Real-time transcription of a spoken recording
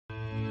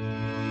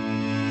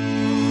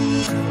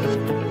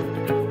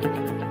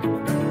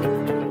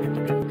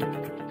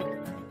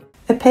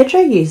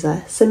PEDro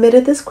user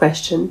submitted this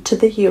question to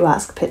the You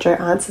Ask PEDro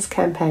Answers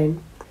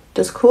campaign.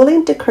 Does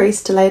cooling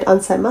decrease delayed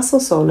onset muscle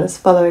soreness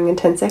following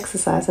intense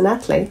exercise in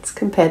athletes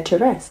compared to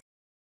rest?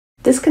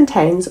 This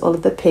contains all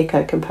of the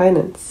PEDro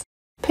components.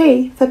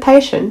 P for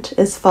patient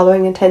is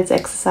following intense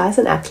exercise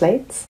in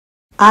athletes.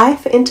 I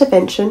for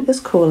intervention is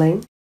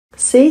cooling.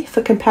 C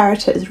for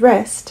comparator is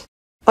rest.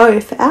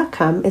 O for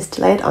outcome is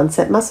delayed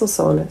onset muscle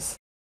soreness.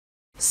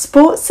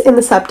 Sports in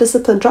the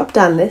subdiscipline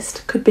drop-down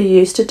list could be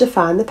used to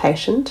define the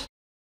patient.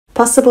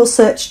 Possible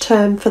search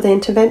term for the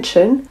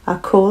intervention are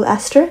cool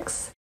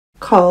asterisks,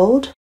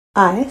 cold,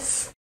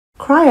 ice,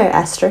 cryo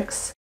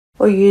asterisks,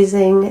 or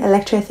using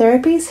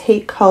electrotherapies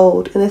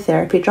heat-cold in the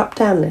therapy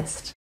drop-down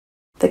list.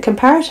 The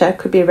comparator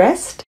could be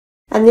rest,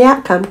 and the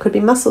outcome could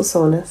be muscle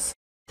soreness,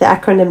 the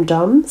acronym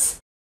DOMS,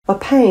 or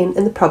pain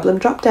in the problem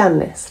drop-down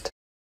list.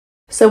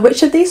 So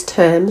which of these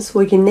terms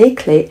will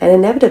uniquely and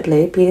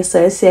inevitably be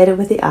associated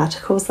with the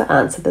articles that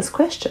answer this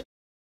question?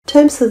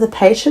 Terms for the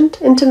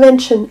patient,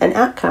 intervention, and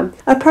outcome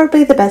are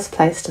probably the best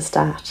place to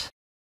start.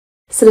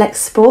 Select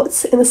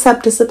sports in the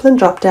subdiscipline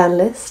drop-down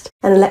list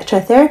and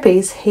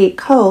electrotherapies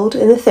heat-cold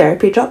in the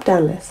therapy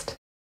drop-down list.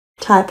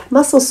 Type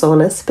muscle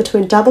soreness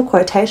between double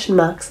quotation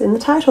marks in the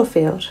title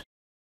field.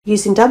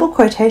 Using double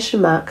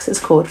quotation marks is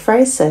called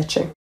phrase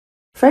searching.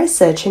 Phrase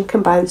searching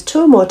combines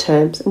two or more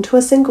terms into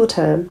a single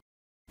term.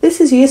 This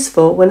is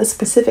useful when a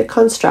specific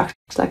construct,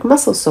 like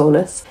muscle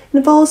soreness,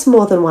 involves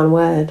more than one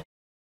word.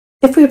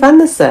 If we run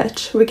the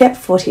search, we get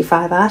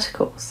 45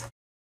 articles.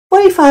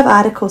 45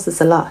 articles is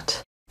a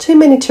lot, too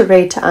many to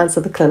read to answer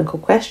the clinical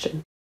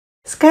question.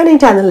 Scanning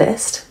down the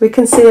list, we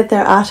can see that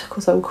there are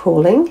articles on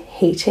cooling,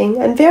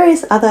 heating, and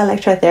various other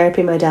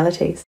electrotherapy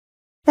modalities.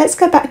 Let's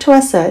go back to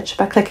our search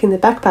by clicking the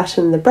back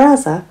button in the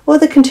browser or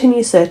the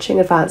Continue Searching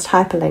Advanced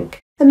hyperlink,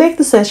 and make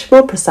the search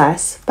more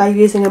precise by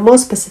using a more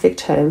specific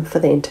term for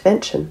the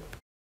intervention.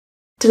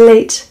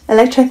 Delete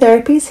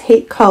electrotherapies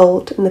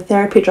heat-cold in the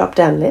therapy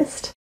drop-down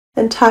list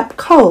and type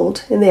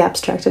cold in the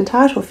abstract and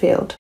title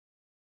field.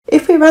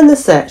 If we run the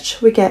search,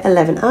 we get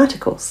 11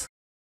 articles.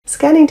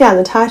 Scanning down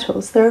the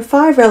titles, there are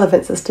 5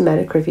 relevant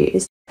systematic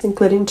reviews,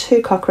 including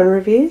 2 Cochrane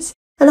reviews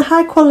and a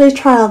high-quality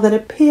trial that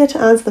appear to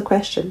answer the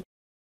question.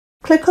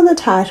 Click on the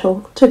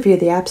title to view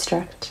the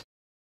abstract.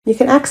 You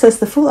can access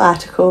the full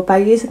article by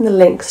using the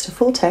links to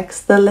full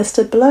text that are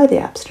listed below the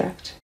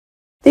abstract.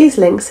 These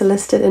links are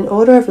listed in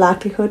order of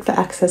likelihood for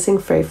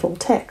accessing free full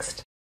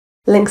text.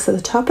 Links at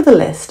the top of the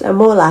list are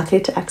more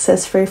likely to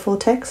access free full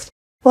text,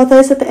 while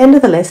those at the end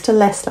of the list are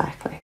less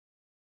likely.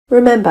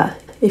 Remember,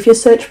 if your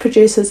search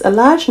produces a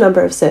large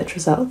number of search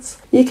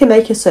results, you can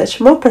make your search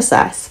more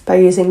precise by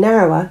using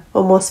narrower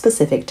or more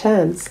specific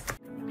terms.